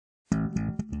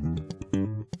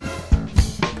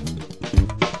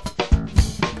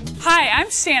I'm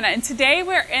Shanna, and today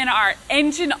we're in our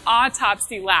engine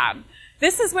autopsy lab.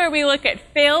 This is where we look at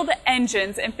failed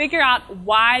engines and figure out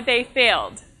why they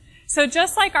failed. So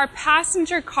just like our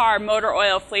passenger car motor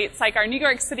oil fleets, like our New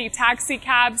York City taxi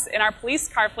cabs and our police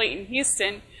car fleet in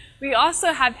Houston, we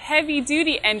also have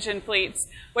heavy-duty engine fleets,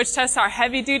 which test our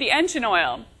heavy-duty engine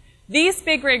oil. These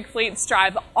big rig fleets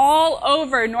drive all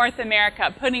over North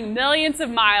America, putting millions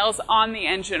of miles on the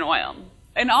engine oil.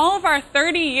 In all of our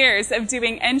 30 years of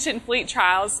doing engine fleet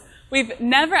trials, we've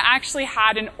never actually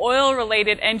had an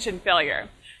oil-related engine failure.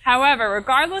 However,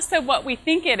 regardless of what we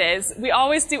think it is, we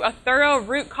always do a thorough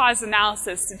root cause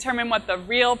analysis to determine what the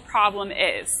real problem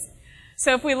is.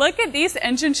 So if we look at these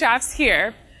engine shafts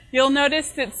here, you'll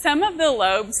notice that some of the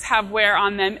lobes have wear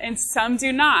on them and some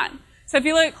do not. So if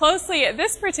you look closely at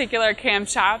this particular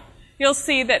camshaft, you'll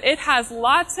see that it has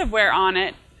lots of wear on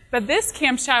it, but this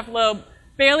camshaft lobe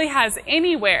barely has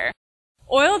any wear.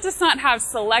 Oil does not have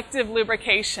selective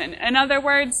lubrication. In other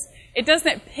words, it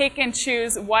doesn't pick and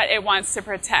choose what it wants to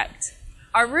protect.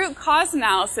 Our root cause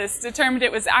analysis determined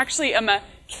it was actually a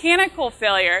mechanical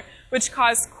failure which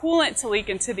caused coolant to leak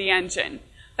into the engine.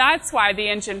 That's why the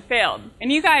engine failed.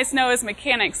 And you guys know as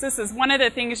mechanics, this is one of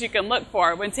the things you can look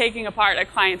for when taking apart a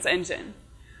client's engine.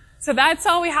 So that's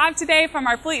all we have today from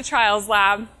our fleet trials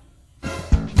lab.